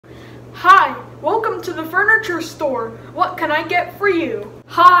Hi, welcome to the furniture store. What can I get for you?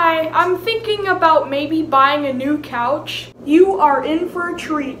 Hi, I'm thinking about maybe buying a new couch. You are in for a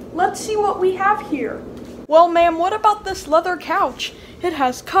treat. Let's see what we have here. Well, ma'am, what about this leather couch? It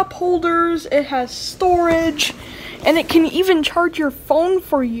has cup holders, it has storage, and it can even charge your phone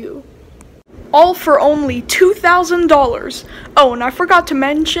for you. All for only $2,000. Oh, and I forgot to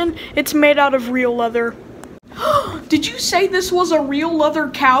mention, it's made out of real leather. Did you say this was a real leather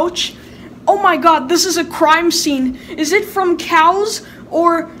couch? Oh my god, this is a crime scene. Is it from cows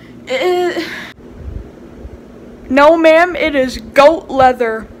or... No, ma'am, it is goat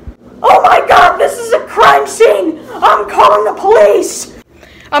leather. Oh my god, this is a crime scene! I'm calling the police!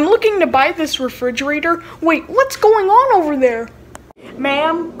 I'm looking to buy this refrigerator. Wait, what's going on over there?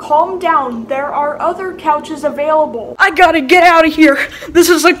 Ma'am, calm down. There are other couches available. I gotta get out of here. This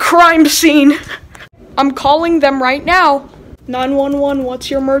is a crime scene. I'm calling them right now. 911, what's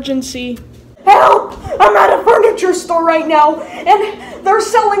your emergency? Help! I'm at a furniture store right now, and they're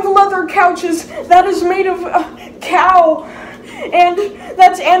selling leather couches that is made of cow. And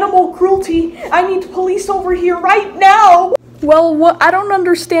that's animal cruelty. I need police over here right now. Well, I don't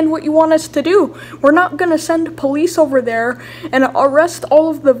understand what you want us to do. We're not gonna send police over there and arrest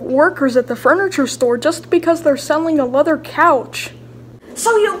all of the workers at the furniture store just because they're selling a leather couch.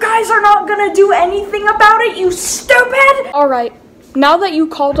 So you guys are not gonna do anything about it, you stupid? Alright, now that you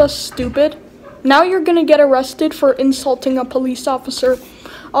called us stupid, now you're gonna get arrested for insulting a police officer.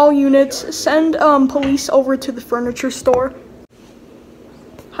 All units, send police over to the furniture store.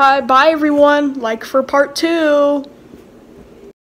 Hi, bye everyone. Like for part 2.